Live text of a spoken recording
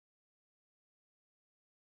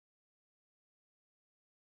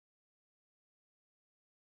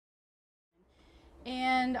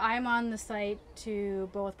And I'm on the site to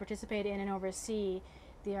both participate in and oversee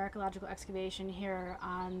the archaeological excavation here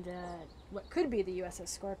on what could be the USS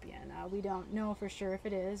Scorpion. We don't know for sure if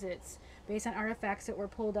it is. It's based on artifacts that were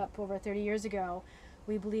pulled up over 30 years ago.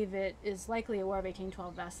 We believe it is likely a War of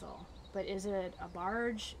 1812 vessel. But is it a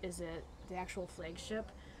barge? Is it the actual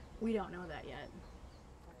flagship? We don't know that yet.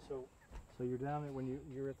 So you're down there when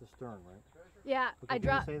you're at the stern, right? Yeah, Okay, I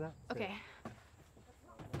dropped. Can you say that? Okay.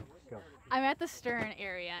 Go. I'm at the stern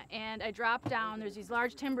area and I drop down. There's these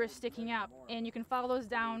large timbers sticking up, and you can follow those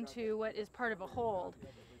down to what is part of a hold.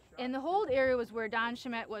 And the hold area was where Don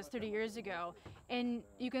Schmidt was 30 years ago, and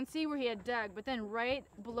you can see where he had dug, but then right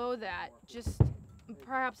below that, just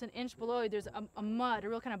perhaps an inch below, there's a mud, a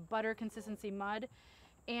real kind of butter consistency mud.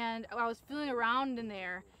 And I was feeling around in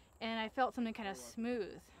there and I felt something kind of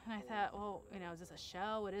smooth. And I thought, well, is this a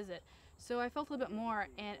shell? What is it? So I felt a little bit more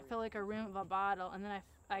and it felt like a rim of a bottle. And then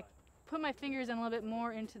I put my fingers in a little bit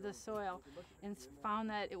more into the soil and found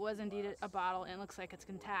that it was indeed a bottle, and it looks like it's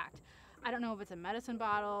intact. I don't know if it's a medicine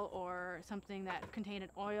bottle or something that contained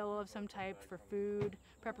an oil of some type for food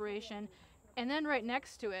preparation. And then right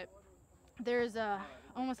next to it, there's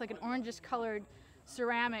almost like an orangish colored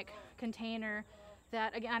ceramic container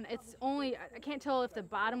that, again, I can't tell if the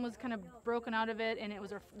bottom was kind of broken out of it and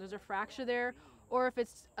there's a fracture there, or if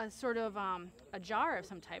it's a sort of a jar of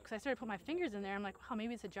some type, because I started to put my fingers in there. I'm like, wow,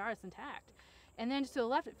 maybe it's a jar, it's intact. And then just to the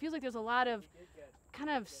left, it feels like there's a lot of kind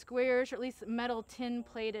of squarish, or at least metal tin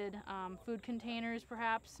plated food containers,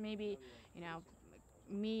 perhaps, maybe,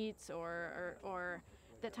 meats or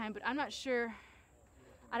that time, but I'm not sure.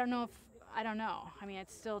 I don't know. I mean,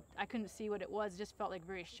 I couldn't see what it was. It just felt like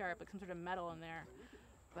very sharp, like some sort of metal in there.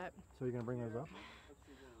 But So you're going to bring those up?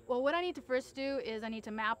 well, what I need to first do is I need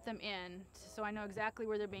to map them in so I know exactly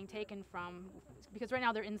where they're being taken from, because right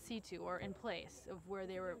now they're in situ, or in place of where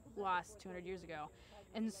they were lost 200 years ago.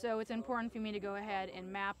 And so it's important for me to go ahead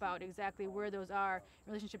and map out exactly where those are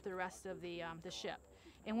in relationship to the rest of the ship.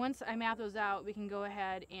 And once I map those out, we can go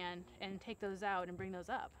ahead and take those out and bring those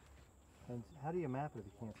up. And how do you map it if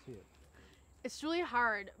you can't see it? It's really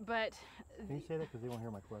hard, but... Can you say that, because they won't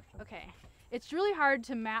hear my question? Okay. It's really hard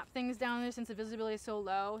to map things down there since the visibility is so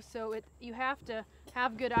low, so you have to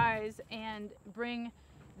have good eyes and bring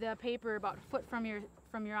the paper about a foot from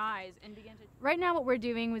your eyes and begin to... Right now what we're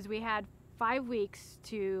doing was we had 5 weeks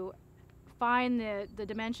to find the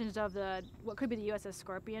dimensions of what could be the USS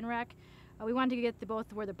Scorpion wreck. We wanted to get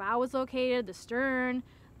both where the bow was located, the stern,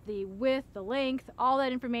 the width, the length. All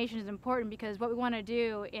that information is important because what we want to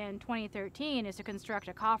do in 2013 is to construct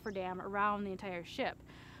a cofferdam around the entire ship.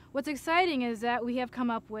 What's exciting is that we have come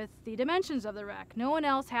up with the dimensions of the wreck. No one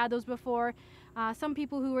else had those before. Some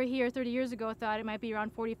people who were here 30 years ago thought it might be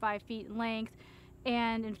around 45 feet in length,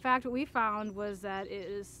 and in fact what we found was that it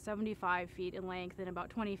is 75 feet in length and about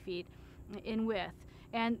 20 feet in width.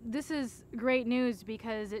 And this is great news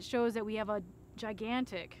because it shows that we have a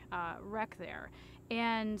gigantic wreck there.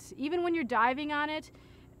 And even when you're diving on it,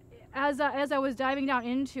 as I was diving down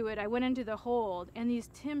into it, I went into the hold, and these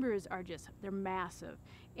timbers they're massive.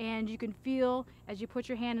 And you can feel, as you put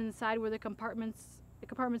your hand inside where the compartments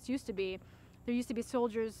used to be, there used to be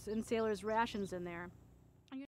soldiers' and sailors' rations in there.